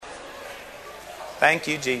Thank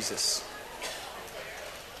you, Jesus.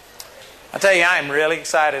 I tell you, I am really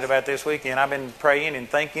excited about this weekend. I've been praying and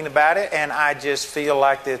thinking about it, and I just feel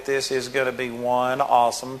like that this is going to be one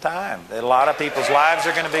awesome time. That a lot of people's lives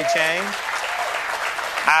are going to be changed.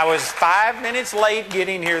 I was 5 minutes late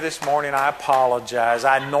getting here this morning. I apologize.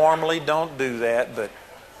 I normally don't do that, but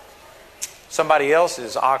somebody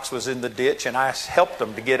else's ox was in the ditch, and I helped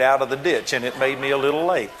them to get out of the ditch, and it made me a little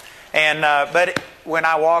late. And but when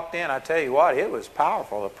I walked in, I tell you what, it was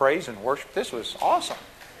powerful. The praise and worship. This was awesome.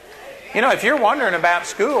 You know, if you're wondering about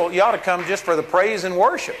school, you ought to come just for the praise and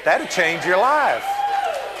worship. That'll change your life.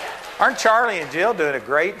 Aren't Charlie and Jill doing a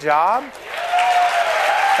great job?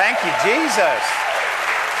 Thank you, Jesus.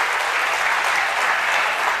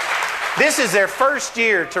 This is their first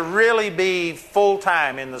year to really be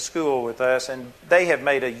full-time in the school with us, and they have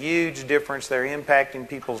made a huge difference. They're impacting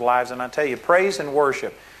people's lives, and I tell you, praise and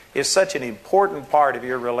worship is such an important part of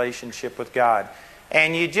your relationship with God.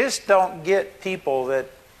 And you just don't get people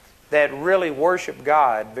that really worship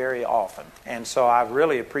God very often. And so I've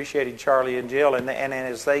really appreciated Charlie and Jill. And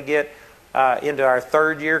as they get into our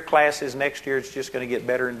third year classes next year, it's just going to get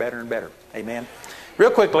better and better and better. Amen.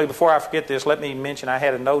 Real quickly, before I forget this, let me mention I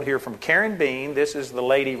had a note here from Karen Bean. This is the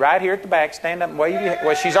lady right here at the back. Stand up and wave your hand.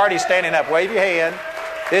 Well, she's already standing up. Wave your hand.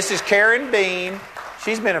 This is Karen Bean.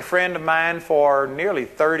 She's been a friend of mine for nearly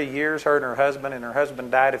 30 years, her and her husband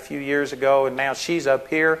died a few years ago, and now she's up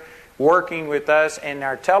here working with us in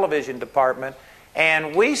our television department.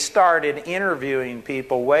 And we started interviewing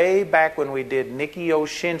people way back when we did Nikki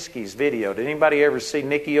Oshinsky's video. Did anybody ever see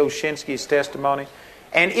Nikki Oshinsky's testimony?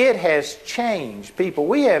 And it has changed people.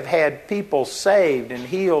 We have had people saved and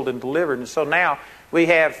healed and delivered. And so now we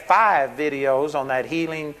have 5 videos on that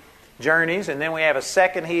healing journeys. And then we have a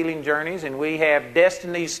second healing journeys. And we have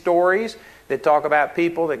destiny stories that talk about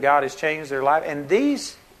people that God has changed their life. And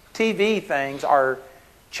these TV things are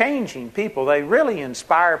changing people. They really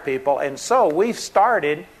inspire people. And so we've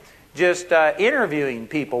started just interviewing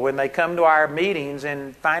people when they come to our meetings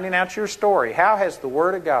and finding out your story. How has the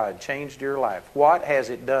Word of God changed your life? What has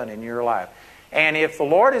it done in your life? And if the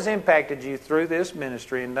Lord has impacted you through this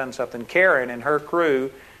ministry and done something, Karen and her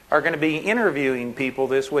crew are going to be interviewing people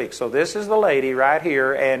this week. So this is the lady right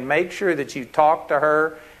here, and make sure that you talk to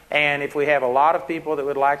her. And if we have a lot of people that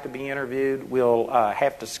would like to be interviewed, we'll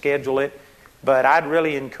have to schedule it. But I'd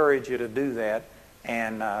really encourage you to do that.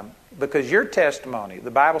 And because your testimony,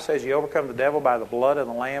 the Bible says you overcome the devil by the blood of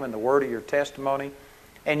the Lamb and the word of your testimony.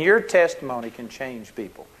 And your testimony can change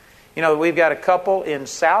people. You know, we've got a couple in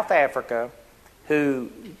South Africa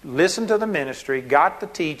who listened to the ministry, got the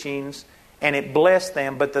teachings, and it blessed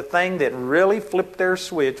them. But the thing that really flipped their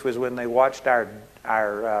switch was when they watched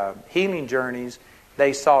our healing journeys.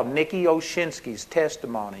 They saw Nikki Oshinsky's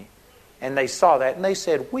testimony. And they saw that, and they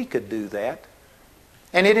said, we could do that.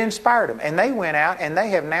 And it inspired them. And they went out, and they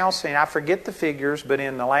have now seen, I forget the figures, but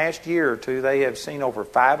in the last year or two, they have seen over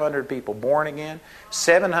 500 people born again,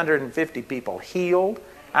 750 people healed.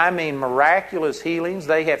 I mean, miraculous healings.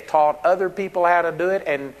 They have taught other people how to do it.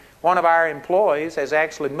 And one of our employees has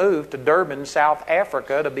actually moved to Durban, South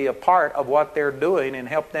Africa, to be a part of what they're doing and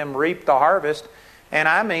help them reap the harvest. And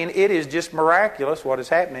I mean, it is just miraculous what is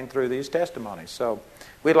happening through these testimonies. So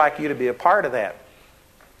we'd like you to be a part of that.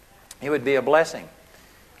 It would be a blessing.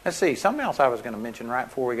 Let's see, something else I was going to mention right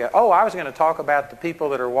before we go. Oh, I was going to talk about the people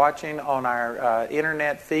that are watching on our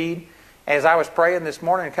internet feed. As I was praying this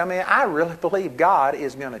morning and coming in, I really believe God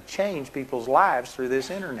is going to change people's lives through this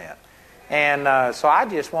internet. And so I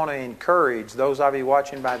just want to encourage those of you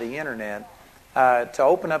watching by the internet to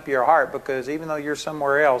open up your heart, because even though you're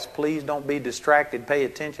somewhere else, please don't be distracted. Pay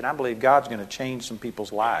attention. I believe God's going to change some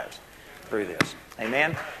people's lives through this.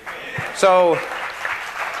 Amen? So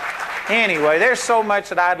anyway, there's so much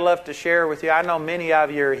that I'd love to share with you. I know many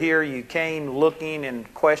of you are here. You came looking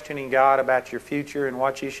and questioning God about your future and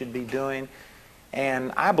what you should be doing.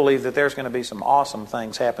 And I believe that there's going to be some awesome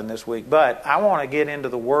things happen this week. But I want to get into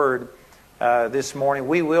the Word this morning.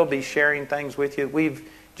 We will be sharing things with you.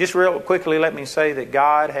 Just real quickly, let me say that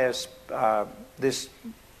God has, this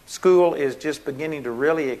school is just beginning to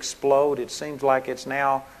really explode. It seems like it's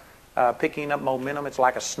now picking up momentum. It's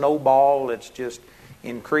like a snowball. It's just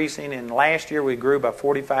increasing. And last year we grew by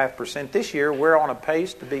 45%. This year we're on a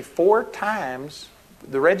pace to be 4 times,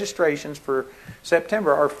 the registrations for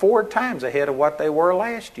September are 4 times ahead of what they were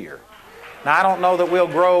last year. Now I don't know that we'll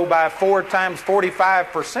grow by 4 times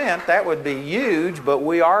 45%. That would be huge, but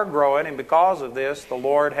we are growing, and because of this, the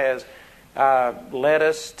Lord has led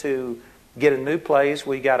us to get a new place.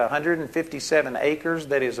 We got 157 acres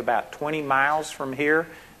that is about 20 miles from here,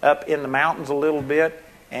 up in the mountains a little bit.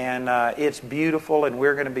 And it's beautiful, and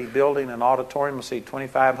we're going to be building an auditorium. We'll seat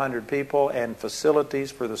 2,500 people and facilities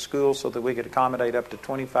for the school so that we could accommodate up to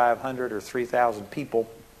 2,500 or 3,000 people.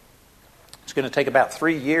 It's going to take about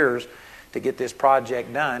 3 years to get this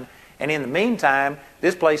project done. And in the meantime,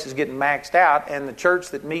 this place is getting maxed out, and the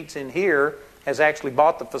church that meets in here has actually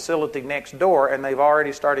bought the facility next door, and they've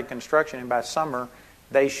already started construction, and by summer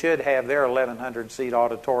they should have their 1,100-seat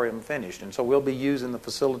auditorium finished. And so we'll be using the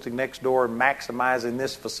facility next door and maximizing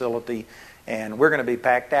this facility, and we're going to be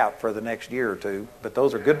packed out for the next year or two. But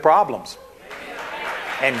those are good problems.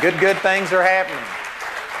 And good things are happening.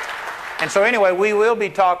 And so anyway, we will be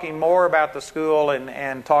talking more about the school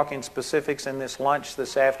and talking specifics in this lunch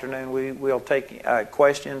this afternoon. We'll take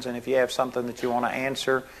questions, and if you have something that you want to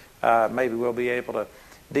answer, maybe we'll be able to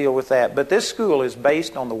deal with that. But this school is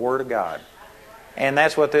based on the Word of God. And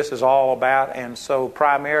that's what this is all about. And so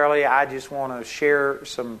primarily I just want to share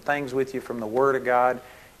some things with you from the Word of God.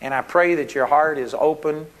 And I pray that your heart is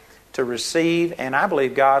open to receive. And I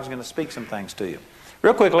believe God's going to speak some things to you.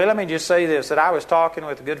 Real quickly, let me just say this, that I was talking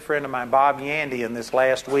with a good friend of mine, Bob Yandian, this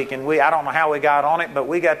last week. And I don't know how we got on it, but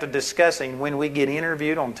we got to discussing when we get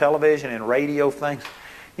interviewed on television and radio things.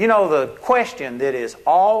 You know, the question that is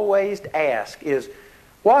always asked is,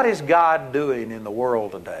 what is God doing in the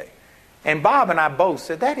world today? And Bob and I both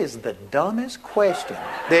said that is the dumbest question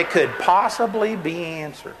that could possibly be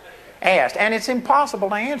asked. And it's impossible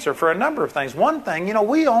to answer for a number of things. One thing, you know,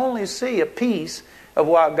 we only see a piece of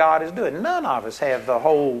what God is doing. None of us have the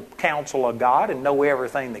whole counsel of God and know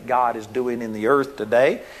everything that God is doing in the earth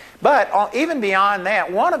today. But even beyond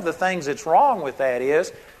that, one of the things that's wrong with that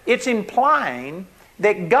is it's implying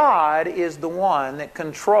that God is the one that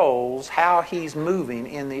controls how He's moving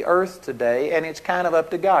in the earth today, and it's kind of up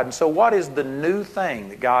to God. And so what is the new thing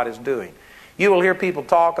that God is doing? You will hear people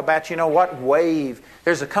talk about, you know, what wave,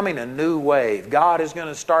 there's coming a new wave. God is going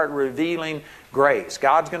to start revealing grace.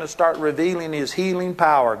 God's going to start revealing His healing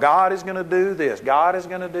power. God is going to do this. God is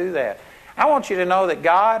going to do that. I want you to know that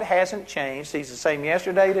God hasn't changed. He's the same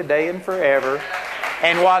yesterday, today, and forever.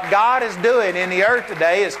 And what God is doing in the earth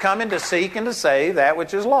today is coming to seek and to save that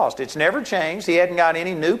which is lost. It's never changed. He hasn't got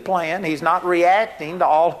any new plan. He's not reacting to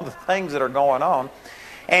all of the things that are going on.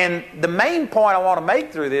 And the main point I want to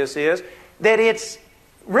make through this is that it's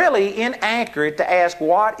really inaccurate to ask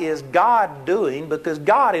what is God doing, because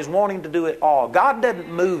God is wanting to do it all. God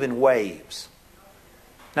doesn't move in waves.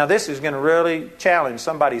 Now this is going to really challenge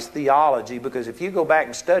somebody's theology, because if you go back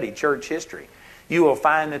and study church history, you will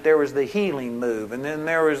find that there was the healing move, and then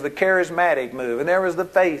there was the charismatic move, and there was the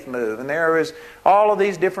faith move, and there was all of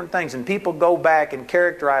these different things. And people go back and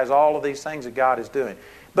characterize all of these things that God is doing.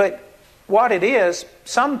 But what it is,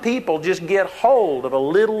 some people just get hold of a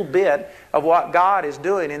little bit of what God is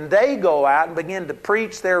doing, and they go out and begin to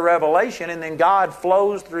preach their revelation, and then God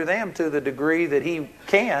flows through them to the degree that He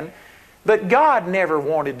can. But God never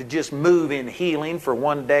wanted to just move in healing for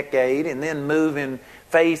 1 decade and then move in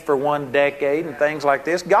faith for 1 decade and things like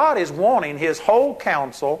this. God is wanting His whole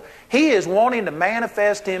counsel. He is wanting to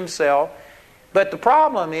manifest Himself. But the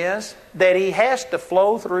problem is that He has to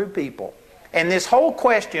flow through people. And this whole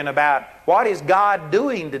question about what is God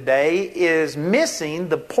doing today is missing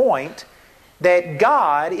the point that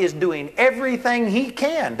God is doing everything He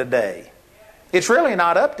can today. It's really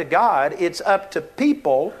not up to God. It's up to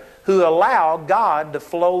people who allow God to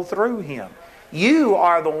flow through Him. You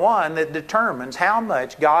are the one that determines how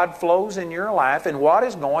much God flows in your life and what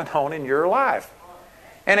is going on in your life.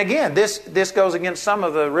 And again, this goes against some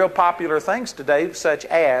of the real popular things today, such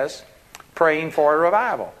as praying for a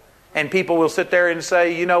revival. And people will sit there and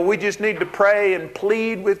say, you know, we just need to pray and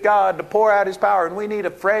plead with God to pour out His power, and we need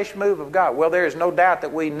a fresh move of God. Well, there is no doubt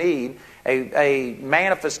that we need a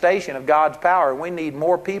manifestation of God's power. We need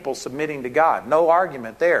more people submitting to God. No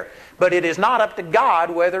argument there. But it is not up to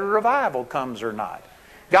God whether revival comes or not.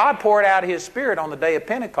 God poured out His Spirit on the day of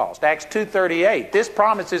Pentecost. Acts 2:38. This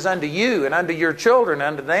promise is unto you and unto your children,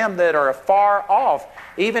 unto them that are afar off,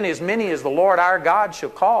 even as many as the Lord our God shall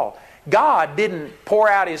call. God didn't pour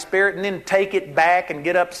out His Spirit and then take it back and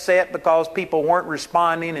get upset because people weren't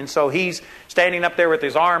responding, and so He's standing up there with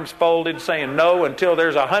His arms folded saying, no, until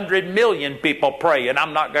there's 100 million people praying,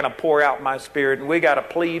 I'm not going to pour out my Spirit, and we got to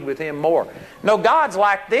plead with Him more. No, God's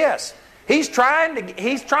like this. The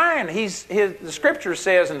Scripture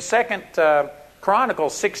says in 2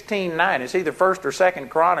 Chronicles 16:9, it's either 1st or 2nd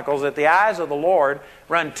Chronicles, that the eyes of the Lord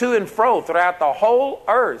run to and fro throughout the whole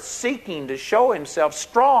earth, seeking to show Himself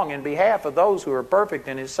strong in behalf of those who are perfect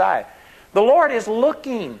in His sight. The Lord is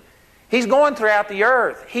looking. He's going throughout the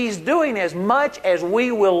earth. He's doing as much as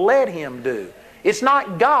we will let Him do. It's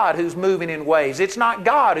not God who's moving in ways. It's not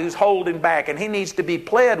God who's holding back, and He needs to be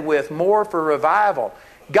pled with more for revival.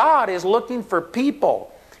 God is looking for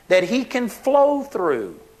people that He can flow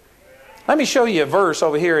through. Let me show you a verse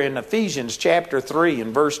over here in Ephesians chapter 3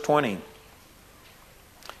 and verse 20.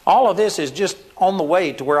 All of this is just on the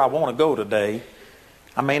way to where I want to go today.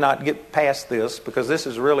 I may not get past this because this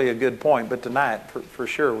is really a good point, but tonight for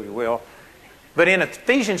sure we will. But in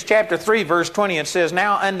Ephesians chapter 3 verse 20 it says,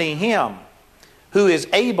 "Now unto Him who is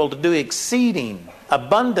able to do exceeding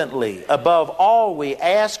abundantly above all we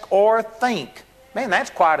ask or think." Man, that's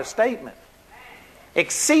quite a statement.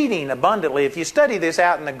 Exceeding abundantly. If you study this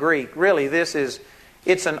out in the Greek, really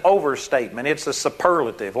it's an overstatement. It's a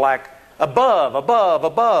superlative, like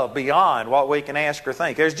above, beyond what we can ask or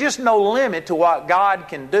think. There's just no limit to what God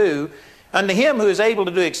can do. Unto Him who is able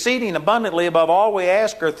to do exceeding abundantly above all we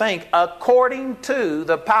ask or think, according to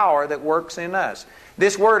the power that works in us.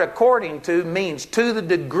 This word according to means to the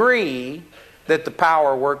degree that the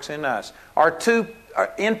power works in us, or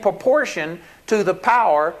in proportion to the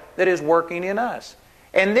power that is working in us.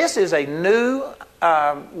 And this is a new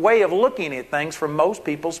way of looking at things from most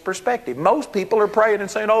people's perspective. Most people are praying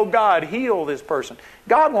and saying, "Oh God, heal this person."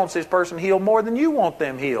 God wants this person healed more than you want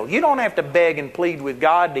them healed. You don't have to beg and plead with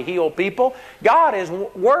God to heal people. God is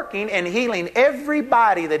working and healing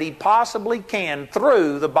everybody that He possibly can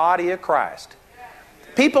through the body of Christ.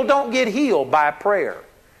 People don't get healed by prayer.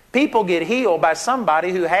 People get healed by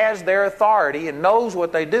somebody who has their authority and knows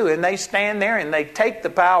what they do, and they stand there and they take the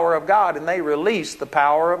power of God and they release the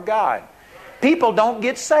power of God. People don't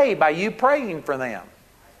get saved by you praying for them.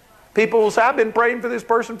 People will say, "I've been praying for this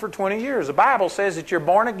person for 20 years. The Bible says that you're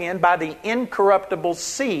born again by the incorruptible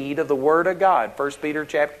seed of the Word of God. 1 Peter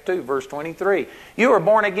chapter 2, verse 23. You are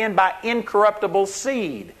born again by incorruptible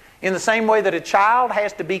seed. In the same way that a child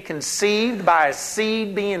has to be conceived by a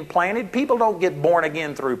seed being planted, people don't get born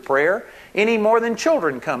again through prayer any more than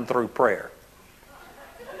children come through prayer.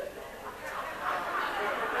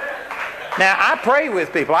 Now, I pray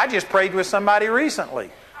with people. I just prayed with somebody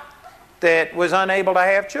recently that was unable to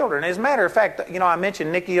have children. As a matter of fact, I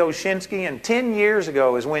mentioned Nikki Oshinsky, and 10 years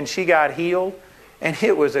ago is when she got healed, and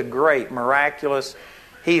it was a great, miraculous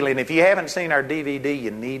healing. If you haven't seen our DVD,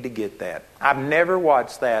 you need to get that. I've never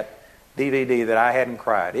watched that DVD that I hadn't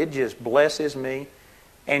cried. It just blesses me.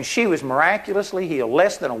 And she was miraculously healed.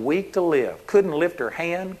 Less than a week to live. Couldn't lift her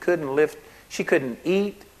hand. She couldn't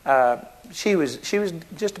eat. She was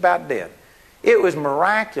just about dead. It was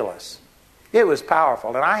miraculous. It was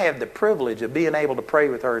powerful. And I had the privilege of being able to pray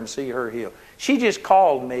with her and see her healed. She just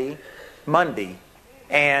called me Monday.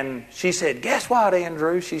 And she said, "Guess what,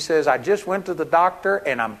 Andrew?" She says, "I just went to the doctor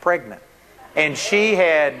and I'm pregnant." And she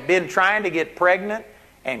had been trying to get pregnant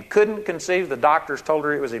and couldn't conceive. The doctors told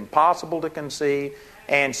her it was impossible to conceive.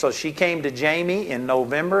 And so she came to Jamie in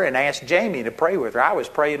November and asked Jamie to pray with her. I was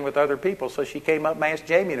praying with other people, so she came up and asked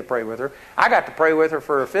Jamie to pray with her. I got to pray with her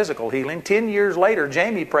for a physical healing. 10 years later,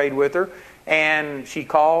 Jamie prayed with her, and she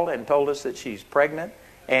called and told us that she's pregnant.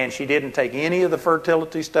 And she didn't take any of the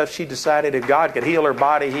fertility stuff. She decided if God could heal her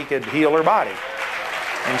body, He could heal her body.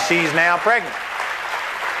 And she's now pregnant.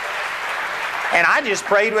 And I just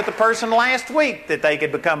prayed with the person last week that they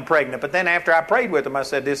could become pregnant. But then after I prayed with them, I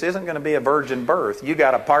said, "This isn't going to be a virgin birth. You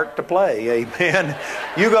got a part to play." Amen.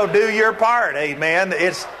 You go do your part. Amen.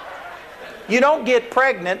 You don't get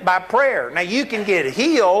pregnant by prayer. Now, you can get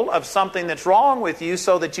healed of something that's wrong with you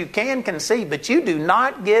so that you can conceive, but you do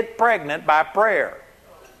not get pregnant by prayer.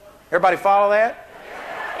 Everybody follow that?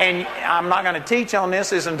 And I'm not going to teach on this.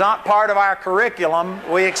 This is not part of our curriculum.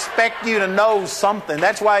 We expect you to know something.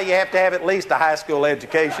 That's why you have to have at least a high school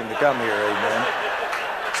education to come here. Amen.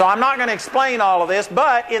 So I'm not going to explain all of this,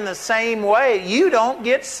 but in the same way, you don't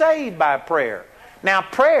get saved by prayer. Now,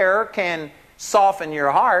 prayer can soften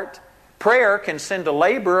your heart. Prayer can send a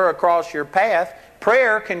laborer across your path.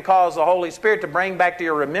 Prayer can cause the Holy Spirit to bring back to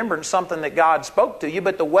your remembrance something that God spoke to you.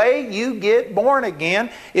 But the way you get born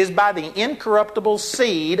again is by the incorruptible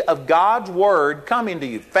seed of God's Word coming to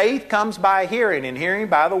you. Faith comes by hearing, and hearing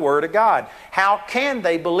by the Word of God. How can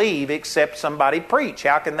they believe except somebody preach?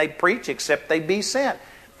 How can they preach except they be sent?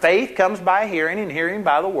 Faith comes by hearing, and hearing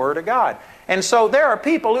by the Word of God. And so there are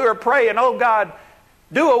people who are praying, "Oh God,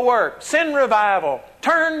 do a work, send revival,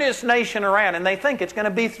 turn this nation around," and they think it's going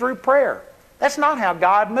to be through prayer. That's not how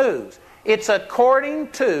God moves. It's according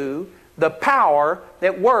to the power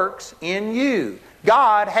that works in you.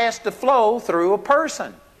 God has to flow through a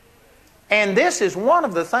person. And this is one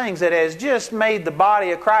of the things that has just made the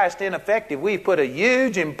body of Christ ineffective. We've put a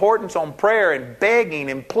huge importance on prayer and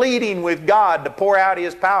begging and pleading with God to pour out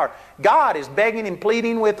His power. God is begging and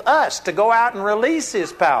pleading with us to go out and release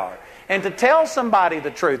His power. and to tell somebody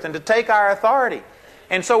the truth and to take our authority.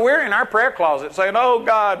 And so we're in our prayer closet saying, oh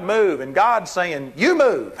God, move. And God's saying, you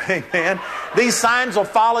move. Amen. These signs will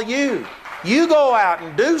follow you. You go out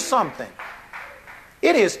and do something.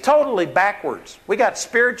 It is totally backwards. We got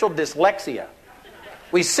spiritual dyslexia.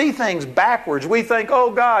 We see things backwards. We think,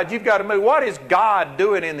 oh God, you've got to move. What is God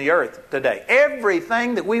doing in the earth today?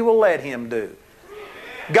 Everything that we will let Him do.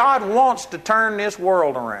 God wants to turn this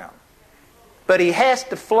world around. But He has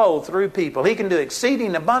to flow through people. He can do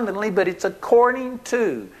exceeding abundantly, but it's according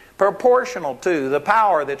to, proportional to, the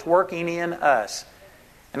power that's working in us.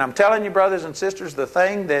 And I'm telling you, brothers and sisters, the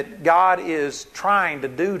thing that God is trying to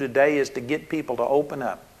do today is to get people to open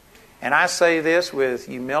up. And I say this with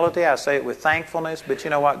humility, I say it with thankfulness, but you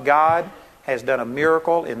know what? God has done a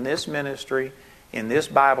miracle in this ministry, in this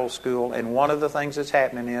Bible school, and one of the things that's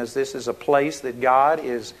happening is this is a place that God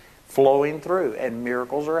is flowing through, and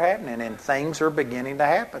miracles are happening, and things are beginning to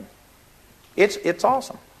happen. It's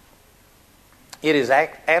awesome. It is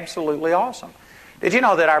absolutely awesome. Did you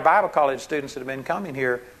know that our Bible college students that have been coming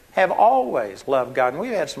here have always loved God? And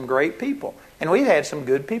we've had some great people. And we've had some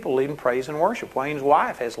good people leading praise and worship. Wayne's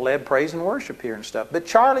wife has led praise and worship here and stuff. But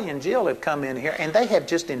Charlie and Jill have come in here and they have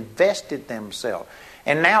just invested themselves.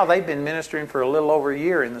 And now they've been ministering for a little over a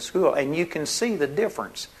year in the school. And you can see the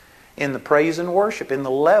difference in the praise and worship, in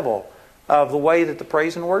the level of the way that the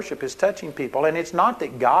praise and worship is touching people. And it's not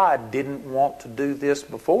that God didn't want to do this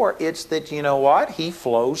before. It's that, you know what? He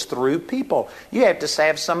flows through people. You have to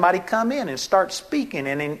have somebody come in and start speaking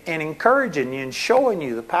and encouraging you and showing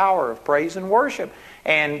you the power of praise and worship.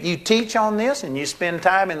 And you teach on this and you spend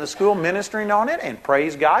time in the school ministering on it, and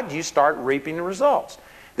praise God, you start reaping the results.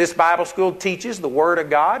 This Bible school teaches the Word of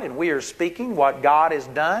God, and we are speaking what God has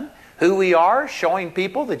done, who we are, showing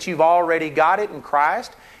people that you've already got it in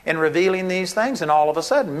Christ, and revealing these things, and all of a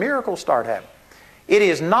sudden miracles start happening. It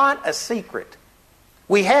is not a secret.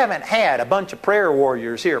 We haven't had a bunch of prayer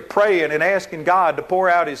warriors here praying and asking God to pour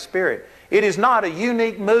out His Spirit. It is not a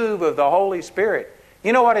unique move of the Holy Spirit.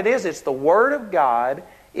 You know what it is? It's the Word of God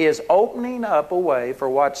is opening up a way for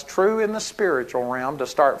what's true in the spiritual realm to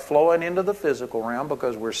start flowing into the physical realm,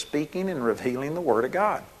 because we're speaking and revealing the Word of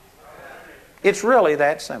God. It's really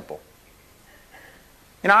that simple.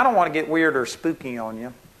 You know, I don't want to get weird or spooky on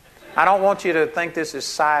you. I don't want you to think this is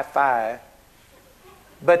sci-fi.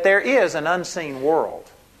 But there is an unseen world.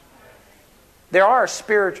 There are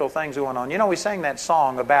spiritual things going on. You know, we sang that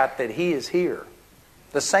song about that He is here.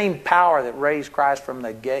 The same power that raised Christ from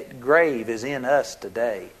the grave is in us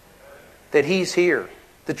today. That He's here.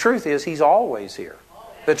 The truth is, He's always here.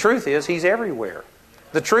 The truth is, He's everywhere.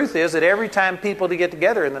 The truth is that every time people get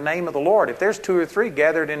together in the name of the Lord, if there's 2 or 3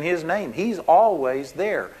 gathered in His name, He's always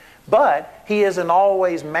there. But He isn't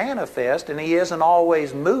always manifest, and He isn't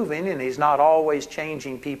always moving, and He's not always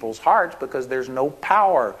changing people's hearts, because there's no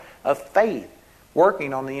power of faith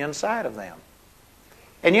working on the inside of them.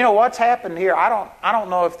 And you know what's happened here? I don't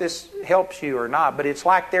know if this helps you or not, but it's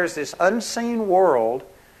like there's this unseen world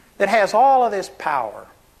that has all of this power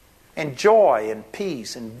and joy and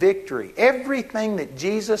peace and victory. Everything that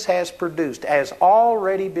Jesus has produced has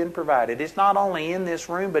already been provided. It's not only in this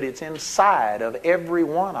room, but it's inside of every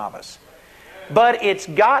one of us. But it's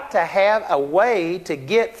got to have a way to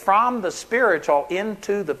get from the spiritual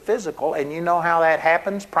into the physical. And you know how that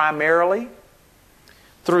happens primarily?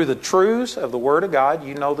 Through the truths of the Word of God.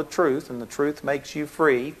 You know the truth, and the truth makes you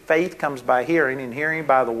free. Faith comes by hearing, and hearing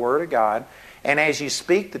by the Word of God. And as you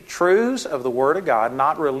speak the truths of the Word of God,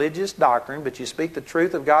 not religious doctrine, but you speak the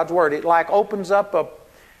truth of God's Word, it like opens up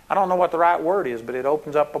I don't know what the right word is, but it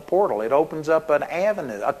opens up a portal. It opens up an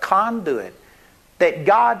avenue, a conduit, that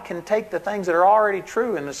God can take the things that are already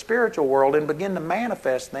true in the spiritual world and begin to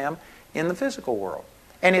manifest them in the physical world.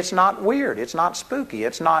 And it's not weird. It's not spooky.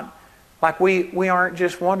 It's not like we aren't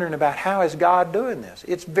just wondering about how is God doing this.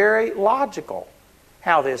 It's very logical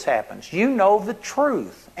how this happens. You know the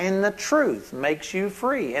truth, and the truth makes you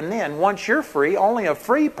free. And then once you're free, only a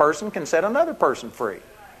free person can set another person free.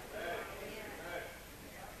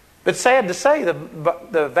 But sad to say,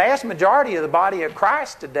 the vast majority of the body of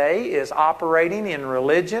Christ today is operating in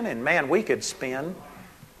religion, and man, we could spend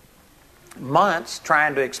months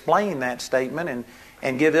trying to explain that statement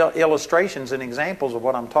and give illustrations and examples of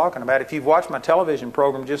what I'm talking about. If you've watched my television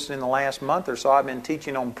program just in the last month or so, I've been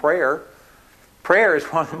teaching on prayer. Prayer is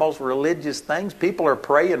one of the most religious things. People are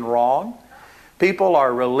praying wrong. People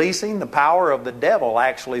are releasing the power of the devil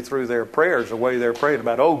actually through their prayers, the way they're praying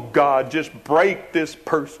about, oh God, just break this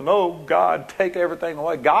person. Oh God, take everything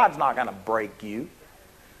away. God's not going to break you.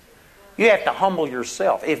 You have to humble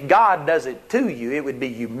yourself. If God does it to you, it would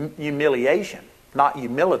be humiliation. not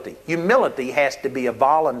humility. Humility has to be a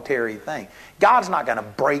voluntary thing. God's not going to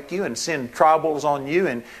break you and send troubles on you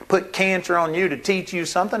and put cancer on you to teach you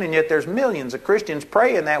something, and yet there's millions of Christians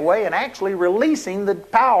praying that way and actually releasing the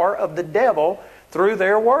power of the devil through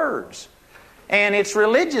their words. And it's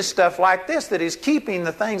religious stuff like this that is keeping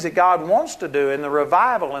the things that God wants to do and the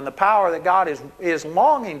revival and the power that God is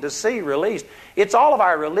longing to see released. It's all of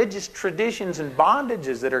our religious traditions and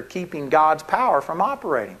bondages that are keeping God's power from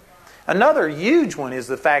operating. Another huge one is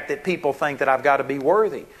the fact that people think that I've got to be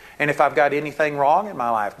worthy. And if I've got anything wrong in my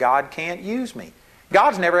life, God can't use me.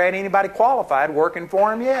 God's never had anybody qualified working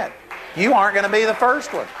for Him yet. You aren't going to be the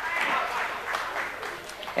first one.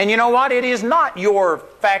 And you know what? It is not your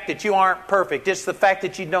fact that you aren't perfect. It's the fact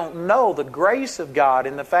that you don't know the grace of God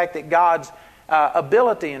and the fact that God's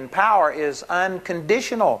ability and power is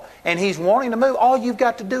unconditional. And He's wanting to move. All you've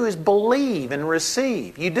got to do is believe and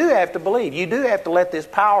receive. You do have to believe. You do have to let this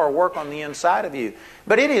power work on the inside of you.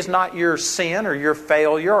 But it is not your sin or your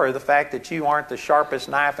failure or the fact that you aren't the sharpest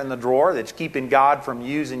knife in the drawer that's keeping God from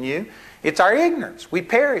using you. It's our ignorance. We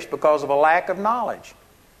perish because of a lack of knowledge.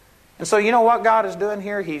 And so you know what God is doing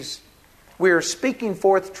here? We are speaking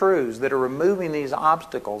forth truths that are removing these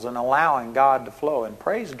obstacles and allowing God to flow. And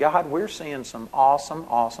praise God, we're seeing some awesome,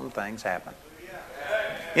 awesome things happen.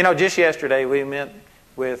 You know, just yesterday we met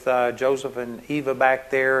with Joseph and Eva back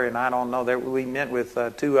there, and I don't know, we met with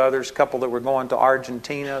two others, a couple that were going to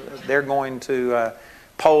Argentina. They're going to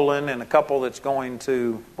Poland, and a couple that's going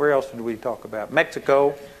to, where else did we talk about?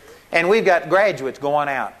 Mexico. And we've got graduates going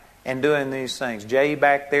out and doing these things. Jay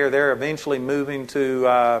back there, they're eventually moving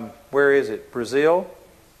to, where is it? Brazil?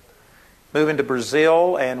 Moving to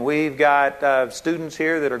Brazil, and we've got students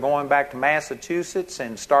here that are going back to Massachusetts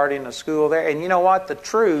and starting a school there. And you know what? The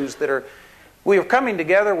truths that we are coming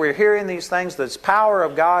together, we're hearing these things, this power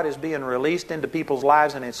of God is being released into people's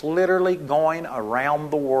lives, and it's literally going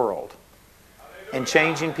around the world and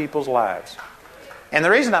changing people's lives. And the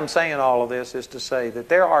reason I'm saying all of this is to say that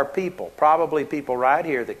there are people, probably people right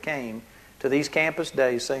here that came to these campus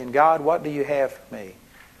days saying, God, what do you have for me?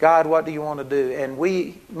 God, what do you want to do? And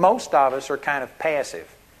most of us are kind of passive.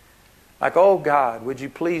 Like, oh God, would you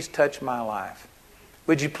please touch my life?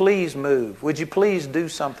 Would you please move? Would you please do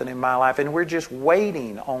something in my life? And we're just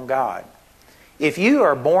waiting on God. If you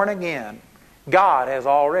are born again, God has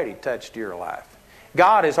already touched your life.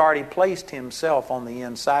 God has already placed Himself on the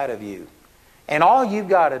inside of you. And all you've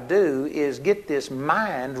got to do is get this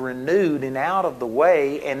mind renewed and out of the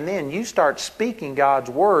way, and then you start speaking God's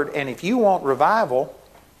Word. And if you want revival,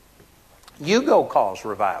 you go cause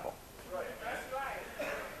revival.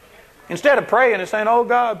 Instead of praying and saying, oh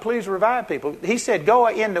God, please revive people, He said, go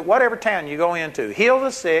into whatever town you go into, heal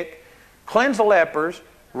the sick, cleanse the lepers,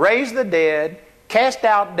 raise the dead, cast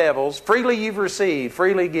out devils, freely you've received,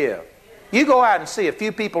 freely give. You go out and see a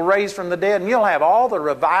few people raised from the dead, and you'll have all the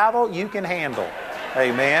revival you can handle.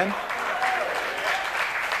 Amen.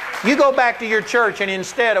 You go back to your church, and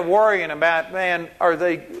instead of worrying about, man, are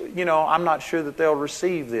they, I'm not sure that they'll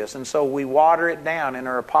receive this. And so we water it down and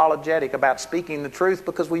are apologetic about speaking the truth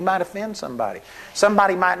because we might offend somebody.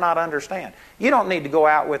 Somebody might not understand. You don't need to go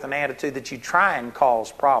out with an attitude that you try and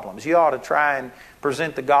cause problems. You ought to try and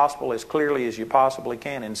present the gospel as clearly as you possibly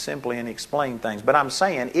can and simply and explain things. But I'm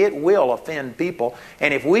saying it will offend people.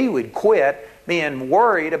 And if we would quit being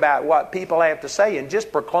worried about what people have to say and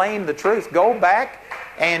just proclaim the truth, go back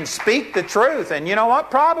and speak the truth. And you know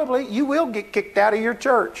what? Probably you will get kicked out of your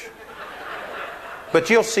church.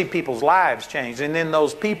 But you'll see people's lives change. And then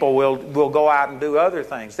those people will go out and do other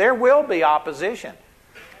things. There will be opposition.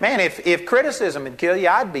 Man, if criticism would kill you,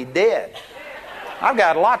 I'd be dead. I've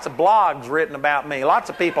got lots of blogs written about me.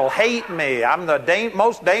 Lots of people hate me. I'm the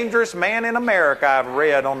most dangerous man in America, I've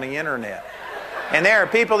read on the internet. And there are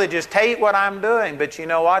people that just hate what I'm doing. But you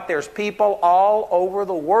know what? There's people all over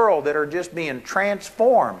the world that are just being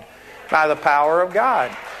transformed by the power of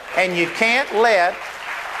God. And you can't let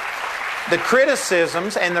the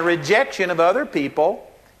criticisms and the rejection of other people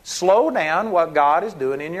slow down what God is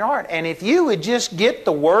doing in your heart. And if you would just get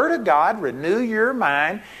the Word of God, renew your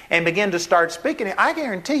mind, and begin to start speaking it, I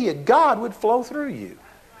guarantee you God would flow through you.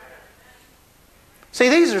 See,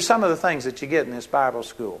 these are some of the things that you get in this Bible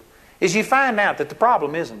school. Is you find out that the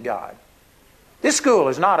problem isn't God. This school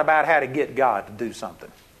is not about how to get God to do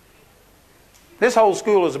something. This whole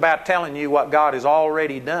school is about telling you what God has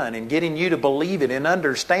already done and getting you to believe it and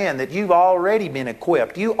understand that you've already been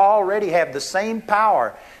equipped. You already have the same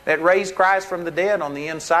power that raised Christ from the dead on the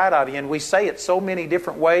inside of you. And we say it so many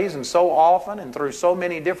different ways and so often and through so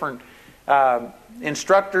many different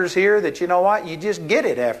instructors here that, you know what, you just get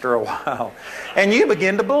it after a while. And you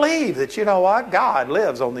begin to believe that, you know what, God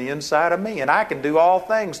lives on the inside of me and I can do all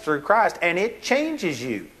things through Christ. And it changes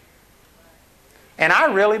you. And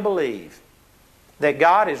I really believe that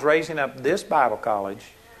God is raising up this Bible college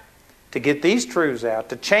to get these truths out,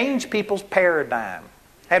 to change people's paradigm.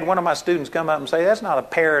 I had one of my students come up and say, that's not a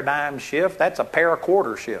paradigm shift, that's a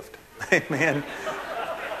paraquarter shift. Amen.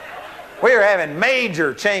 We're having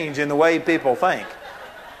major change in the way people think.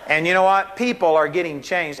 And you know what? People are getting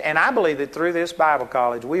changed. And I believe that through this Bible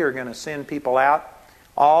college, we are going to send people out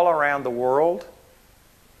all around the world.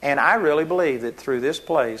 And I really believe that through this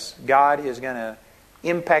place, God is going to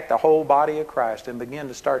impact the whole body of Christ and begin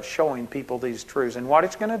to start showing people these truths. And what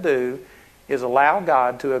it's going to do is allow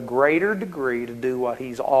God to a greater degree to do what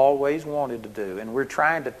He's always wanted to do. And we're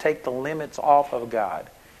trying to take the limits off of God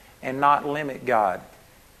and not limit God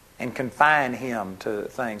and confine Him to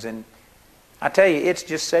things. And I tell you, it's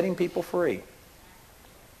just setting people free.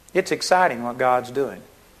 It's exciting what God's doing.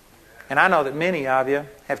 And I know that many of you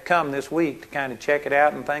have come this week to kind of check it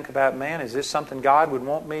out and think about, man, is this something God would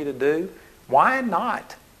want me to do? Why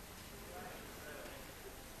not?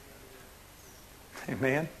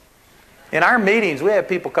 Amen. In our meetings, we have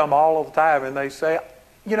people come all the time and they say,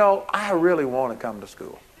 you know, I really want to come to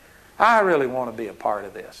school. I really want to be a part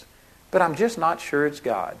of this. But I'm just not sure it's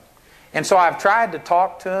God. And so I've tried to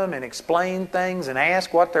talk to them and explain things and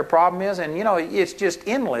ask what their problem is. And, you know, it's just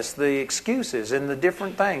endless, the excuses and the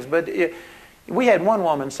different things. But we had one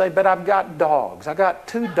woman say, but I've got dogs. I got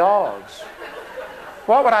 2 dogs.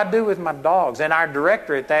 What would I do with my dogs? And our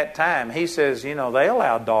director at that time, he says, you know, they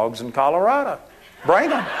allow dogs in Colorado. Bring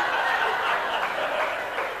them.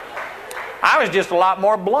 I was just a lot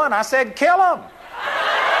more blunt. I said, kill them.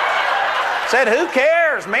 Said, who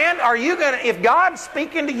cares, man? Are you going to, if God's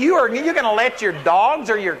speaking to you, are you going to let your dogs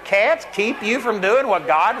or your cats keep you from doing what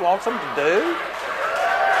God wants them to do?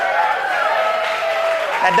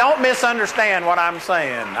 Now, don't misunderstand what I'm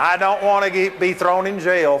saying. I don't want to be thrown in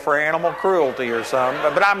jail for animal cruelty or something.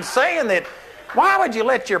 But I'm saying that, why would you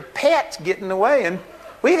let your pets get in the way? And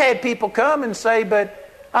we've had people come and say, but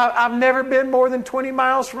I've never been more than 20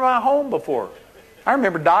 miles from my home before. I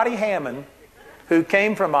remember Dottie Hammond, who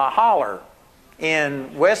came from a holler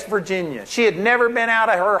in West Virginia. She had never been out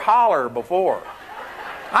of her holler before.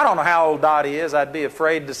 I don't know how old Dottie is. I'd be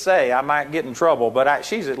afraid to say. I might get in trouble, but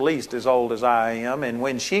she's at least as old as I am. And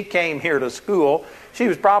when she came here to school, she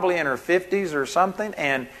was probably in her 50s or something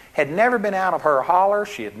and had never been out of her holler.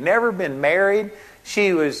 She had never been married.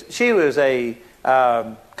 She was a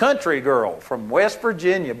country girl from West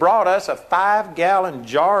Virginia. Brought us a 5-gallon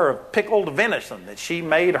jar of pickled venison that she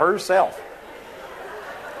made herself.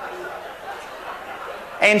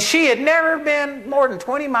 And she had never been more than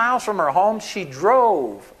 20 miles from her home. She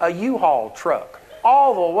drove a U-Haul truck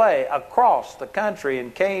all the way across the country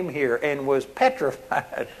and came here and was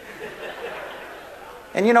petrified.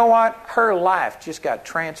 And you know what? Her life just got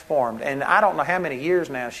transformed. And I don't know how many years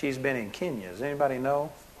now she's been in Kenya. Does anybody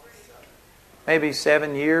know? Maybe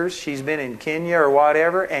 7 years she's been in Kenya or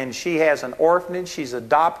whatever. And she has an orphanage. She's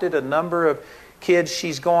adopted a number of kids.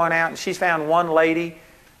 She's going out and she's found one lady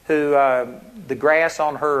who the grass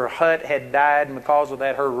on her hut had died, and because of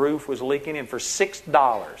that her roof was leaking. And for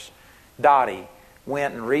 $6, Dottie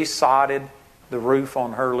went and resodded the roof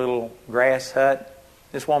on her little grass hut.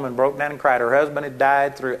 This woman broke down and cried. Her husband had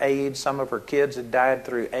died through AIDS. Some of her kids had died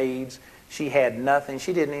through AIDS. She had nothing.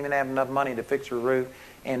 She didn't even have enough money to fix her roof.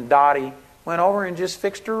 And Dottie went over and just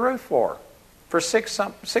fixed her roof for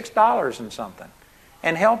 $6 and something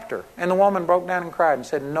and helped her. And the woman broke down and cried and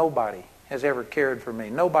said, nobody has ever cared for me.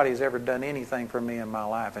 Nobody's ever done anything for me in my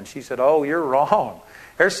life. And she said, oh, you're wrong.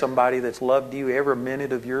 There's somebody that's loved you every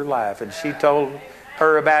minute of your life. And she told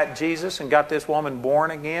her about Jesus and got this woman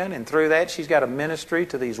born again. And through that, she's got a ministry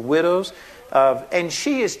to these widows. And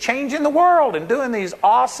she is changing the world and doing these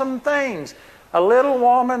awesome things. A little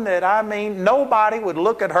woman that, I mean, nobody would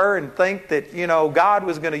look at her and think that, you know, God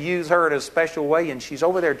was going to use her in a special way. And she's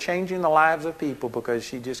over there changing the lives of people because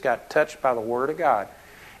she just got touched by the Word of God.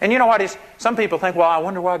 And you know what? Some people think, well, I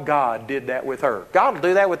wonder why God did that with her. God will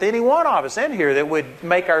do that with any one of us in here that would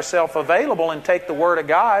make ourselves available and take the Word of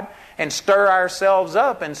God and stir ourselves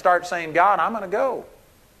up and start saying, God, I'm going to go.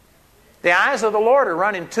 The eyes of the Lord are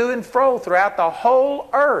running to and fro throughout the whole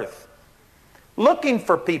earth, looking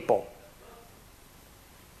for people.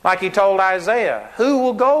 Like He told Isaiah, who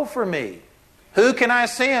will go for me? Who can I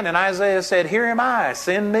send? And Isaiah said, here am I,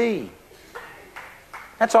 send me.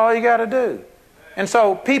 That's all you got to do. And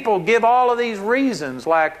so people give all of these reasons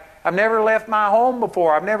like, I've never left my home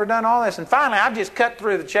before, I've never done all this. And finally, I've just cut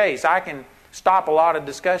through the chase. I can stop a lot of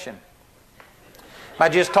discussion. By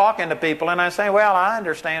just talking to people, and I say, well, I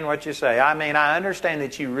understand what you say. I mean, I understand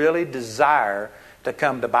that you really desire to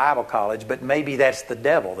come to Bible college, but maybe that's the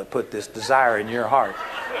devil that put this desire in your heart.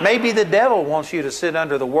 Maybe the devil wants you to sit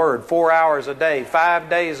under the Word 4 hours a day, 5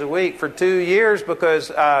 days a week for 2 years, because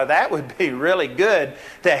that would be really good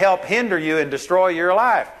to help hinder you and destroy your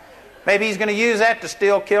life. Maybe he's going to use that to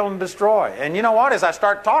steal, kill, and destroy. And you know what? As I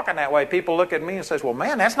start talking that way, people look at me and says, well,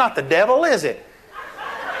 man, that's not the devil, is it?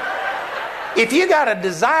 If you got a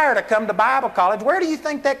desire to come to Bible college, where do you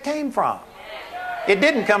think that came from? It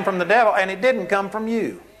didn't come from the devil, and it didn't come from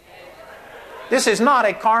you. This is not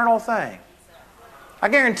a carnal thing. I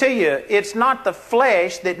guarantee you, it's not the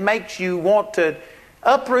flesh that makes you want to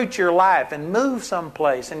uproot your life and move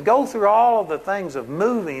someplace and go through all of the things of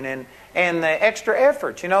moving and the extra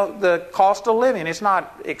effort. You know, the cost of living, it's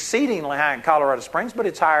not exceedingly high in Colorado Springs, but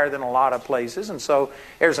it's higher than a lot of places. And so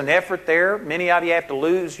there's an effort there. Many of you have to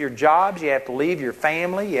lose your jobs. You have to leave your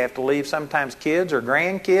family. You have to leave sometimes kids or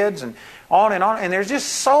grandkids and on. And there's just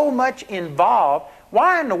so much involved.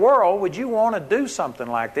 Why in the world would you want to do something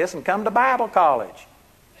like this and come to Bible college?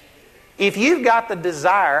 If you've got the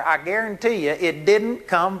desire, I guarantee you, it didn't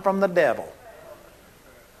come from the devil.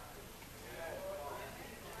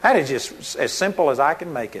 That is just as simple as I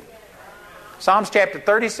can make it. Psalms chapter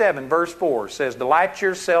 37, verse 4 says, delight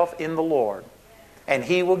yourself in the Lord, and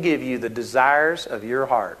He will give you the desires of your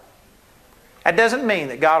heart. That doesn't mean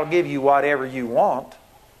that God will give you whatever you want.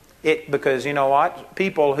 Because you know what?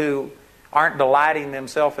 People who aren't delighting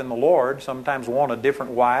themselves in the Lord sometimes want a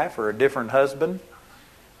different wife or a different husband,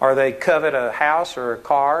 or they covet a house or a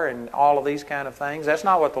car and all of these kind of things. That's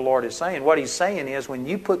not what the Lord is saying. What He's saying is when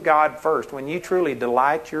you put God first, when you truly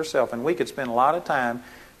delight yourself, and we could spend a lot of time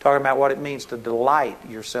talking about what it means to delight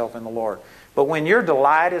yourself in the Lord. But when your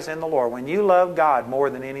delight is in the Lord, when you love God more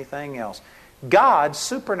than anything else, God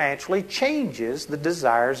supernaturally changes the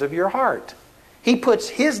desires of your heart. He puts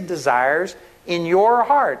His desires in your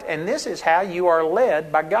heart, and this is how you are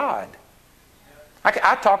led by God.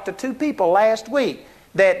 I talked to 2 people last week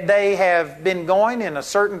that they have been going in a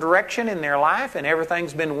certain direction in their life and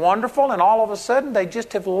everything's been wonderful, and all of a sudden they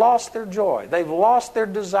just have lost their joy. They've lost their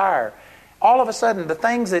desire. All of a sudden the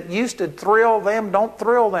things that used to thrill them don't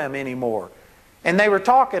thrill them anymore. And they were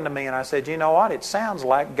talking to me and I said, you know what? It sounds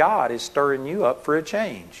like God is stirring you up for a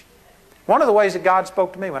change. One of the ways that God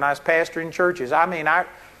spoke to me when I was pastoring churches,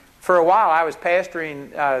 for a while I was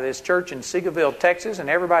pastoring this church in Seagoville, Texas, and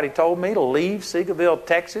everybody told me to leave Seagoville,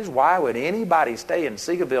 Texas. Why would anybody stay in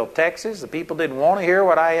Seagoville, Texas? The people didn't want to hear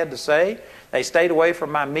what I had to say. They stayed away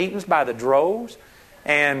from my meetings by the droves.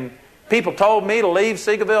 And people told me to leave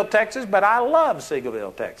Seagoville, Texas, but I love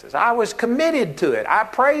Seagoville, Texas. I was committed to it. I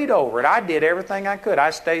prayed over it. I did everything I could.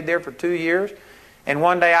 I stayed there for 2 years. And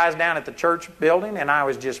one day I was down at the church building and I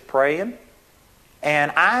was just praying.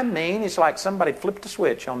 And I mean, it's like somebody flipped a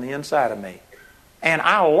switch on the inside of me. And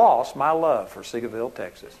I lost my love for Seagoville,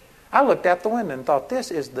 Texas. I looked out the window and thought,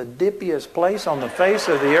 this is the dippiest place on the face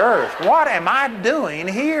of the earth. What am I doing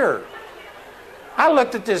here? I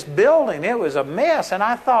looked at this building. It was a mess. And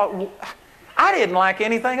I thought, I didn't like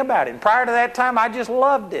anything about it. And prior to that time, I just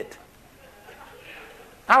loved it.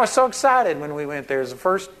 I was so excited when we went there. It was the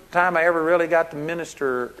first time I ever really got to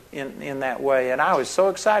minister in that way, and I was so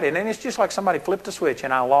excited. And it's just like somebody flipped a switch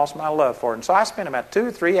and I lost my love for it. And so I spent about 2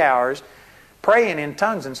 or 3 hours praying in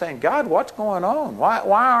tongues and saying, God, what's going on? Why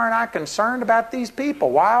aren't I concerned about these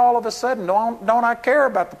people? Why all of a sudden don't I care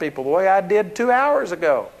about the people the way I did 2 hours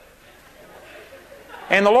ago?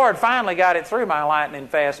 And the Lord finally got it through my lightning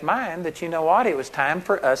fast mind that, you know what, it was time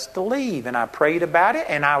for us to leave. And I prayed about it,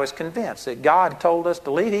 and I was convinced that God told us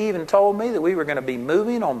to leave. He even told me that we were going to be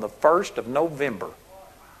moving on the 1st of November.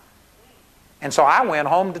 And so I went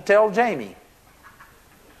home to tell Jamie,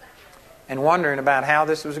 and wondering about how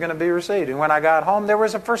this was going to be received. And when I got home, there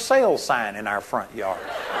was a for sale sign in our front yard.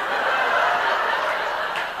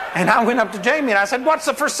 And I went up to Jamie and I said, what's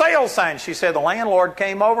the for sale sign? She said, the landlord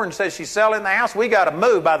came over and says she's selling the house. We got to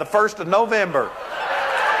move by the 1st of November.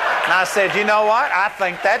 And I said, you know what? I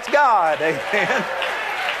think that's God. Amen.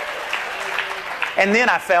 And then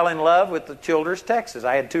I fell in love with the Childress, Texas.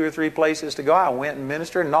 I had 2 or 3 places to go. I went and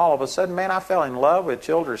ministered, and all of a sudden, man, I fell in love with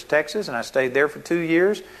Childress, Texas, and I stayed there for 2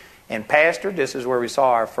 years and pastored. This is where we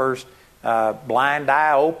saw our first blind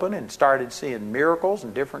eye open and started seeing miracles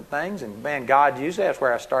and different things. And man, God used it. That's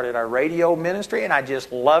where I started our radio ministry, and I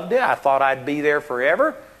just loved it. I thought I'd be there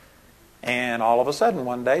forever. And all of a sudden,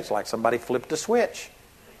 one day, it's like somebody flipped a switch.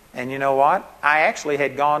 And you know what? I actually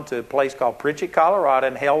had gone to a place called Pritchett, Colorado,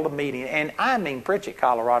 and held a meeting. And I mean, Pritchett,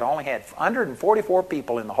 Colorado only had 144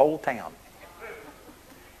 people in the whole town.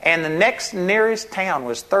 And the next nearest town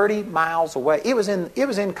was 30 miles away. It was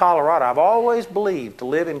in Colorado. I've always believed to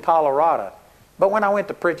live in Colorado. But when I went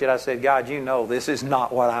to Pritchett, I said, God, you know this is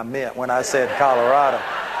not what I meant when I said Colorado.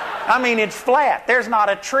 I mean, it's flat. There's not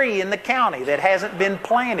a tree in the county that hasn't been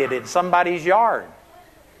planted in somebody's yard.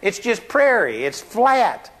 It's just prairie. It's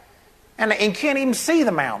flat. And you can't even see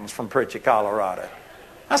the mountains from Pritchett, Colorado.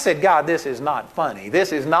 I said, God, this is not funny.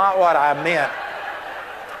 This is not what I meant.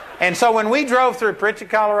 And so when we drove through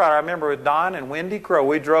Pritchett, Colorado, I remember with Don and Wendy Crow,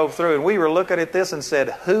 we drove through and we were looking at this and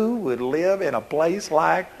said, who would live in a place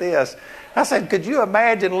like this? I said, could you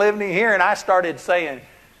imagine living here? And I started saying,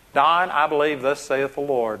 Don, I believe thus saith the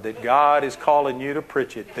Lord, that God is calling you to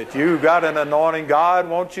Pritchett, that you got an anointing, God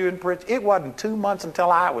wants you in Pritchett. It wasn't 2 months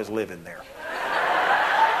until I was living there.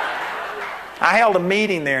 I held a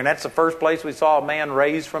meeting there, and that's the first place we saw a man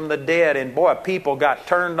raised from the dead. And boy, people got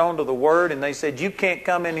turned onto the Word, and they said, you can't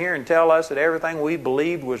come in here and tell us that everything we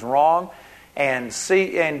believed was wrong and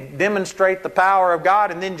see and demonstrate the power of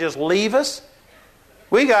God and then just leave us.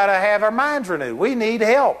 We got to have our minds renewed. We need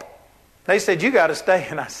help. They said, you got to stay.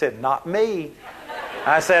 And I said, not me.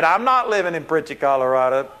 I said, I'm not living in Pritchett,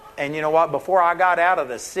 Colorado. And you know what? Before I got out of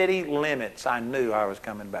the city limits, I knew I was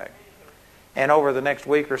coming back. And over the next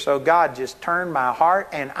week or so, God just turned my heart,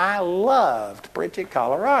 and I loved Pritchett,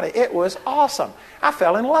 Colorado. It was awesome. I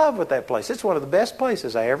fell in love with that place. It's one of the best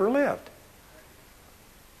places I ever lived.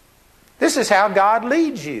 This is how God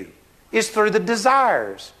leads you. It's through the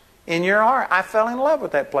desires in your heart. I fell in love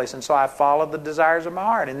with that place, and so I followed the desires of my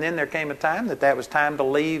heart. And then there came a time that was time to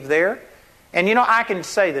leave there. And you know, I can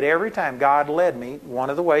say that every time God led me, one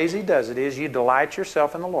of the ways He does it is you delight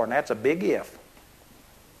yourself in the Lord. And that's a big if.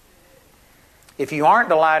 If you aren't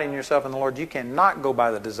delighting yourself in the Lord, you cannot go by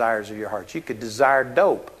the desires of your heart. You could desire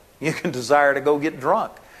dope. You could desire to go get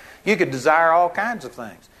drunk. You could desire all kinds of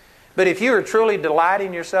things. But if you are truly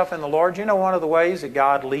delighting yourself in the Lord, you know one of the ways that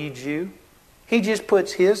God leads you? He just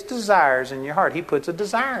puts His desires in your heart. He puts a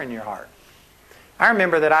desire in your heart. I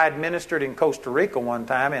remember that I had ministered in Costa Rica one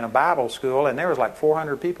time in a Bible school, and there was like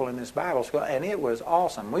 400 people in this Bible school, and it was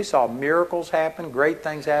awesome. We saw miracles happen, great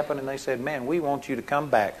things happen, and they said, man, we want you to come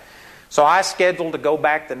back. So I scheduled to go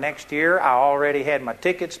back the next year. I already had my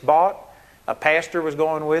tickets bought. A pastor was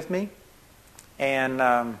going with me.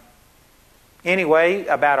 And anyway,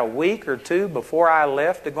 about a week or two before I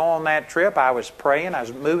left to go on that trip, I was praying. I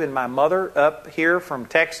was moving my mother up here from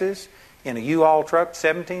Texas in a U-Haul truck.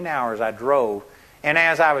 17 hours I drove. And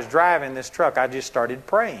as I was driving this truck, I just started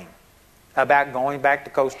praying about going back to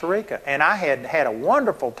Costa Rica. And I had a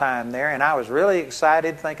wonderful time there, and I was really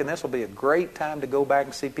excited, thinking this will be a great time to go back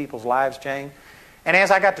and see people's lives change. And as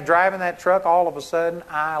I got to driving that truck, all of a sudden,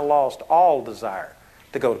 I lost all desire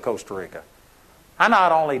to go to Costa Rica. I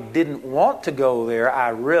not only didn't want to go there, I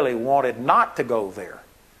really wanted not to go there.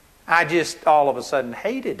 I just all of a sudden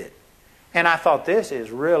hated it. And I thought, this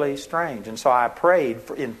is really strange. And so I prayed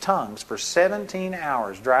in tongues for 17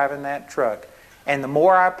 hours driving that truck. And the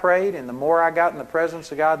more I prayed and the more I got in the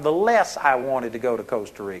presence of God, the less I wanted to go to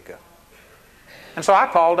Costa Rica. And so I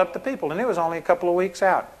called up the people, and it was only a couple of weeks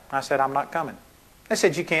out. I said, I'm not coming. They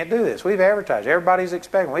said, you can't do this. We've advertised. Everybody's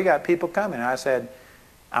expecting. We got people coming. And I said,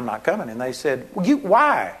 I'm not coming. And they said, well,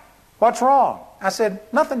 why? What's wrong? I said,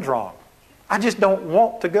 nothing's wrong. I just don't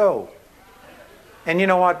want to go. And you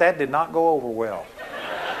know what? That did not go over well.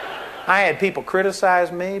 I had people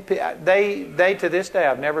criticize me. They to this day,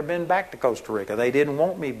 I've never been back to Costa Rica. They didn't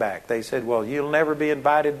want me back. They said, well, you'll never be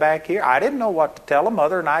invited back here. I didn't know what to tell them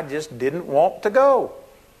other than I just didn't want to go.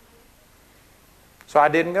 So I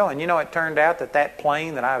didn't go. And you know, it turned out that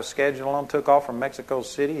plane that I was scheduled on took off from Mexico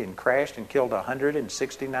City and crashed and killed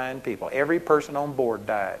 169 people. Every person on board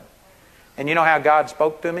died. And you know how God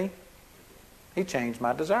spoke to me? He changed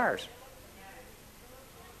my desires.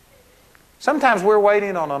 Sometimes we're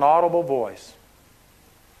waiting on an audible voice.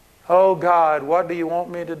 Oh God, what do you want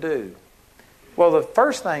me to do? Well, the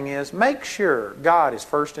first thing is, make sure God is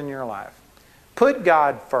first in your life. Put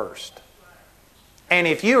God first. And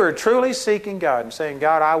if you are truly seeking God and saying,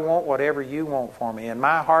 God, I want whatever you want for me, and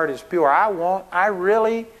my heart is pure, I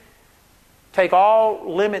really take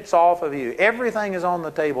all limits off of you. Everything is on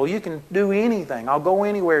the table. You can do anything. I'll go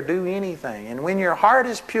anywhere, do anything. And when your heart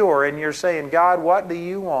is pure and you're saying, God, what do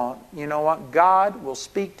you want? You know what? God will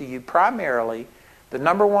speak to you primarily. The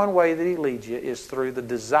number one way that He leads you is through the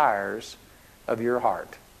desires of your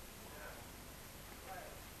heart.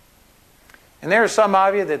 And there are some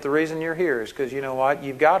of you that the reason you're here is because, you know what?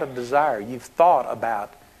 You've got a desire. You've thought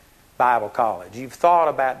about Bible college. You've thought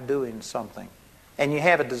about doing something. And you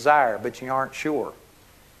have a desire, but you aren't sure.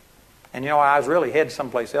 And you know, I was really headed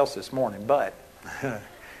someplace else this morning, but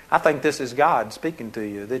I think this is God speaking to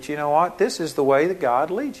you, that you know what? This is the way that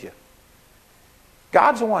God leads you.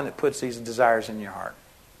 God's the one that puts these desires in your heart.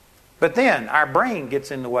 But then our brain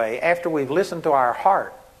gets in the way after we've listened to our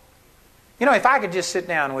heart. You know, if I could just sit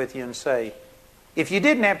down with you and say, if you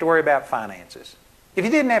didn't have to worry about finances, if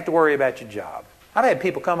you didn't have to worry about your job. I've had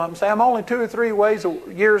people come up and say, I'm only 2 or 3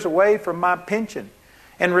 years away from my pension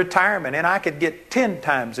and retirement, and I could get 10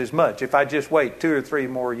 times as much if I just wait 2 or 3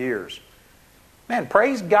 more years. Man,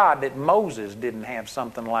 praise God that Moses didn't have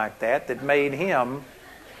something like that made him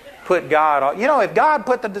put God on. You know, if God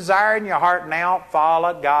put the desire in your heart now,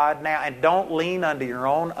 follow God now, and don't lean unto your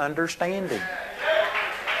own understanding.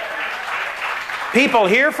 People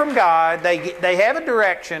hear from God, they have a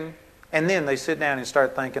direction, and then they sit down and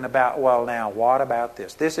start thinking about, well, now, what about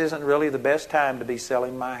this? This isn't really the best time to be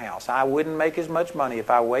selling my house. I wouldn't make as much money if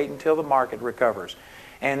I wait until the market recovers.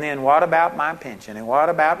 And then what about my pension? And what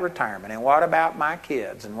about retirement? And what about my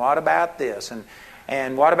kids? And what about this?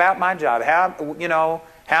 And what about my job? How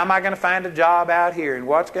am I going to find a job out here? And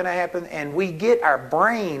what's going to happen? And we get our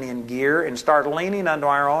brain in gear and start leaning unto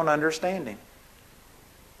our own understanding.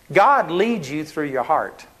 God leads you through your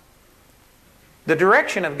heart. The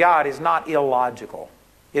direction of God is not illogical.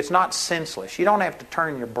 It's not senseless. You don't have to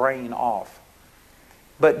turn your brain off.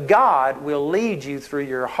 But God will lead you through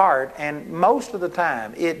your heart, and most of the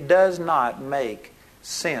time it does not make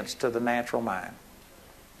sense to the natural mind.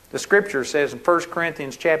 The Scripture says in 1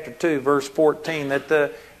 Corinthians chapter 2, verse 14, that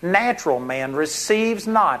the natural man receives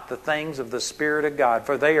not the things of the Spirit of God,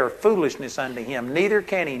 for they are foolishness unto him. Neither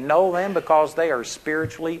can he know them, because they are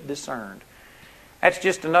spiritually discerned. That's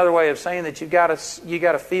just another way of saying that you got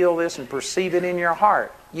to feel this and perceive it in your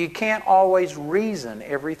heart. You can't always reason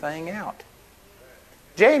everything out.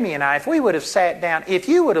 Jamie and I, if we would have sat down, if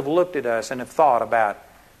you would have looked at us and have thought about,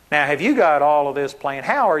 now have you got all of this planned?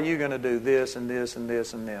 How are you going to do this and this and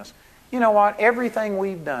this and this? You know what? Everything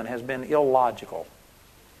we've done has been illogical.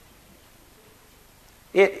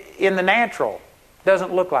 It, in the natural,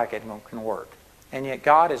 doesn't look like it can work. And yet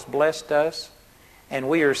God has blessed us, and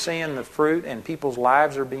we are seeing the fruit, and people's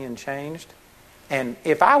lives are being changed. And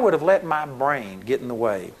if I would have let my brain get in the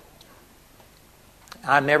way,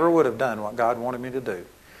 I never would have done what God wanted me to do.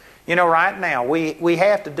 You know, right now, we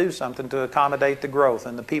have to do something to accommodate the growth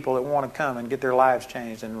and the people that want to come and get their lives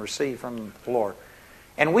changed and receive from the Lord.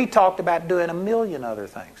 And we talked about doing a million other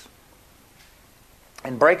things.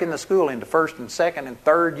 And breaking the school into first and second and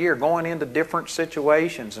third year, going into different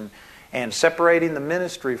situations and separating the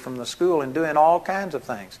ministry from the school and doing all kinds of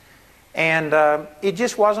things. And it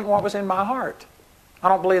just wasn't what was in my heart. I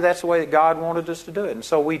don't believe that's the way that God wanted us to do it. And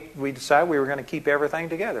so we decided we were going to keep everything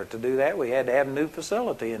together. To do that, we had to have a new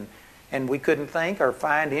facility. And we couldn't think or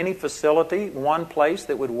find any facility, one place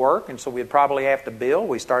that would work. And so we'd probably have to build.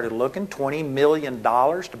 We started looking, $20 million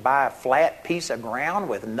to buy a flat piece of ground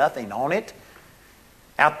with nothing on it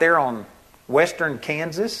out there on western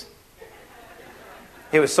Kansas.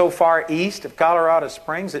 It was so far east of Colorado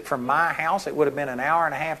Springs that from my house it would have been an hour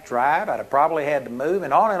and a half drive. I'd have probably had to move.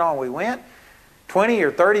 And on we went. $20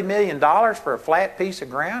 or $30 million for a flat piece of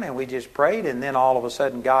ground, and we just prayed, and then all of a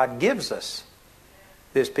sudden God gives us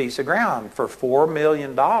this piece of ground for $4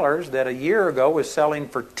 million that a year ago was selling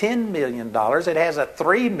for $10 million. It has a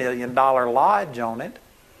 $3 million lodge on it,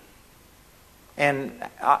 and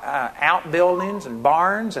outbuildings and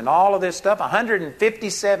barns and all of this stuff.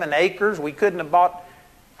 157 acres. We couldn't have bought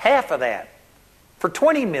half of that for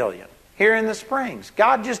 $20 million here in the Springs.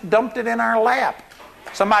 God just dumped it in our lap.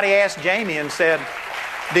 Somebody asked Jamie and said,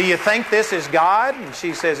 do you think this is God? And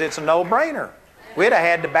she says, it's a no-brainer. We'd have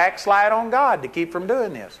had to backslide on God to keep from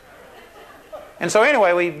doing this. And so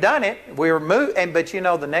anyway, we've done it. We were moved, but you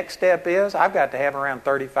know, the next step is I've got to have around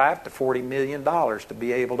 $35 to $40 million to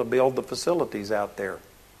be able to build the facilities out there.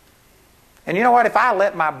 And you know what? If I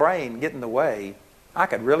let my brain get in the way, I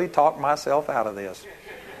could really talk myself out of this.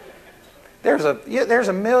 There's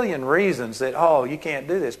a million reasons that, you can't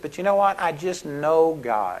do this. But you know what? I just know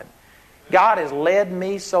God. God has led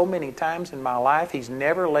me so many times in my life. He's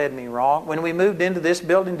never led me wrong. When we moved into this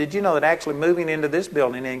building, did you know that actually moving into this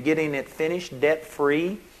building and getting it finished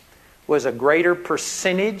debt-free was a greater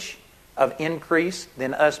percentage of increase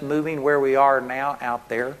than us moving where we are now out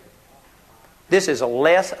there? This is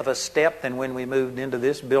less of a step than when we moved into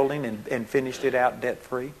this building and finished it out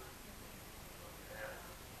debt-free.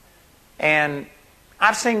 And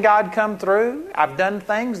I've seen God come through. I've done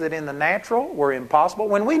things that in the natural were impossible.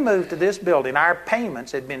 When we moved to this building, our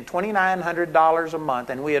payments had been $2,900 a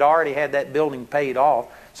month, and we had already had that building paid off.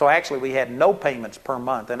 So actually we had no payments per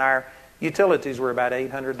month, and our utilities were about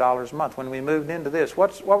 $800 a month. When we moved into this,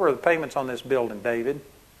 what were the payments on this building, David?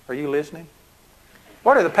 Are you listening?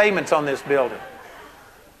 What are the payments on this building?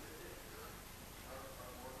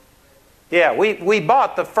 Yeah, we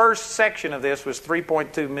bought the first section of this was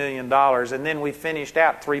 $3.2 million, and then we finished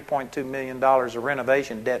out $3.2 million of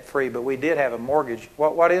renovation debt-free, but we did have a mortgage.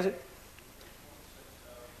 What is it?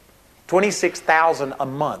 $26,000 a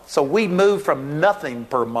month. So we moved from nothing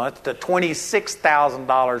per month to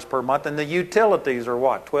 $26,000 per month, and the utilities are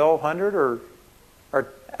what, $1,200 or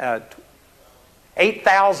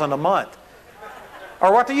 $8,000 a month,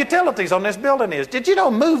 or what the utilities on this building is. Did you know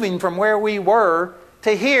moving from where we were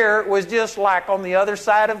to here was just like on the other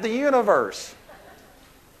side of the universe?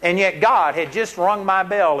 And yet God had just rung my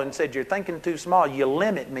bell and said, you're thinking too small. You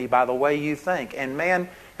limit me by the way you think. And man,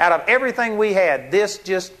 out of everything we had, this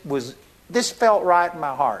felt right in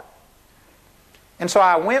my heart. And so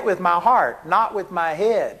I went with my heart, not with my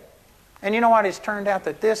head. And you know what? It's turned out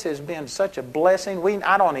that this has been such a blessing.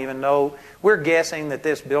 I don't even know. We're guessing that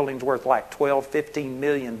this building's worth like $12, $15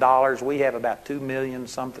 million. We have about $2 million,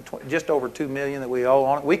 something, just over $2 million that we owe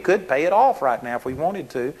on it. We could pay it off right now if we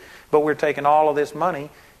wanted to, but we're taking all of this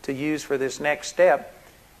money to use for this next step.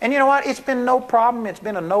 And you know what? It's been no problem. It's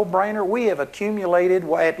been a no-brainer. We have accumulated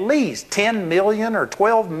at least $10 million or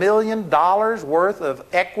 $12 million worth of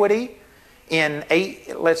equity in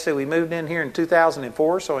we moved in here in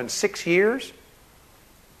 2004, so in 6 years.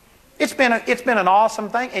 It's been an awesome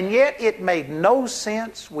thing, and yet it made no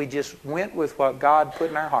sense. We just went with what God put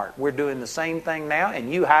in our heart. We're doing the same thing now,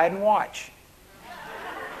 and you hide and watch.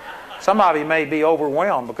 Some of you may be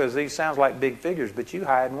overwhelmed because these sounds like big figures, but you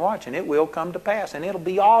hide and watch, and it will come to pass, and it'll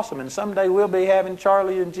be awesome. And someday we'll be having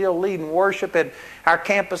Charlie and Jill leading worship at our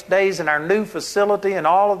campus days and our new facility and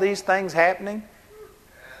all of these things happening.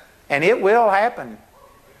 And it will happen.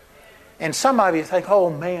 And some of you think, oh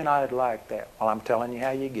man, I'd like that. Well, I'm telling you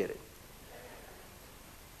how you get it.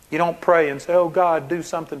 You don't pray and say, oh God, do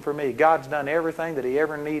something for me. God's done everything that He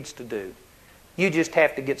ever needs to do. You just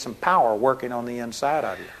have to get some power working on the inside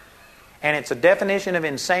of you. And it's a definition of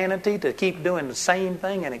insanity to keep doing the same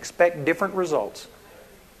thing and expect different results.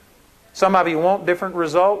 Some of you want different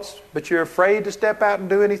results, but you're afraid to step out and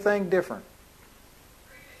do anything different.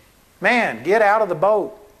 Man, get out of the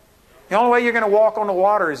boat. The only way you're going to walk on the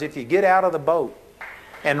water is if you get out of the boat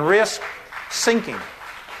and risk sinking.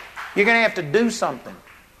 You're going to have to do something.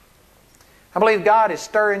 I believe God is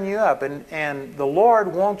stirring you up, and the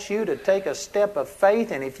Lord wants you to take a step of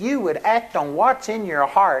faith, and if you would act on what's in your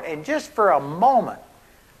heart, and just for a moment,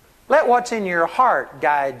 let what's in your heart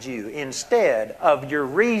guide you instead of your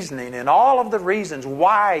reasoning and all of the reasons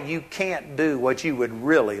why you can't do what you would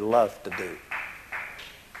really love to do.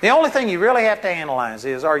 The only thing you really have to analyze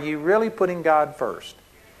is, are you really putting God first?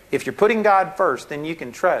 If you're putting God first, then you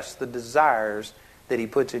can trust the desires that He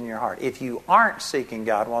puts in your heart. If you aren't seeking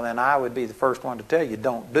God, well then I would be the first one to tell you,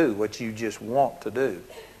 don't do what you just want to do.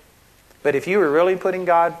 But if you are really putting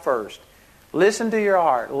God first, listen to your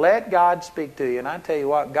heart. Let God speak to you. And I tell you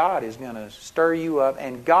what, God is going to stir you up,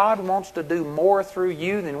 and God wants to do more through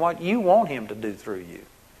you than what you want Him to do through you.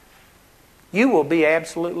 You will be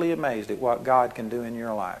absolutely amazed at what God can do in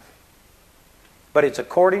your life. But it's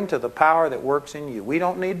according to the power that works in you. We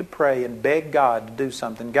don't need to pray and beg God to do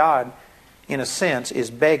something. God, in a sense,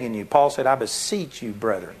 is begging you. Paul said, I beseech you,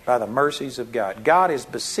 brethren, by the mercies of God. God is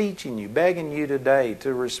beseeching you, begging you today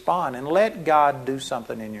to respond and let God do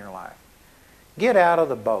something in your life. Get out of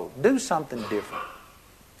the boat. Do something different.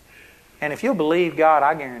 And if you'll believe God,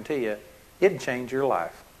 I guarantee you, it'll change your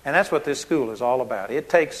life. And that's what this school is all about. It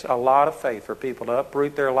takes a lot of faith for people to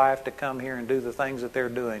uproot their life to come here and do the things that they're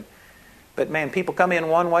doing. But man, people come in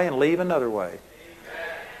one way and leave another way.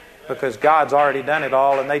 Because God's already done it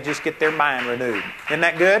all and they just get their mind renewed. Isn't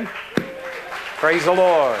that good? Praise the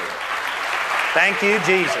Lord. Thank you,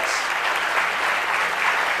 Jesus.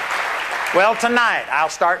 Well, tonight I'll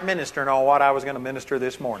start ministering on what I was going to minister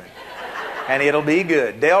this morning. And it'll be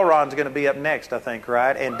good. Delron's going to be up next, I think,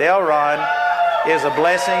 right? And Delron is a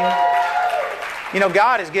blessing. You know,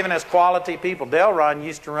 God has given us quality people. Delron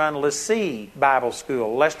used to run LaCie Bible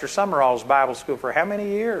School, Lester Summerall's Bible School, for how many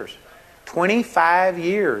years? 25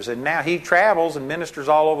 years. And now he travels and ministers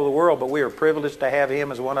all over the world, but we are privileged to have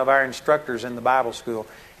him as one of our instructors in the Bible school.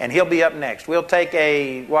 And he'll be up next. We'll take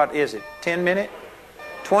a, 10-minute?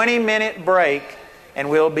 20-minute break, and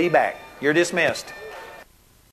we'll be back. You're dismissed.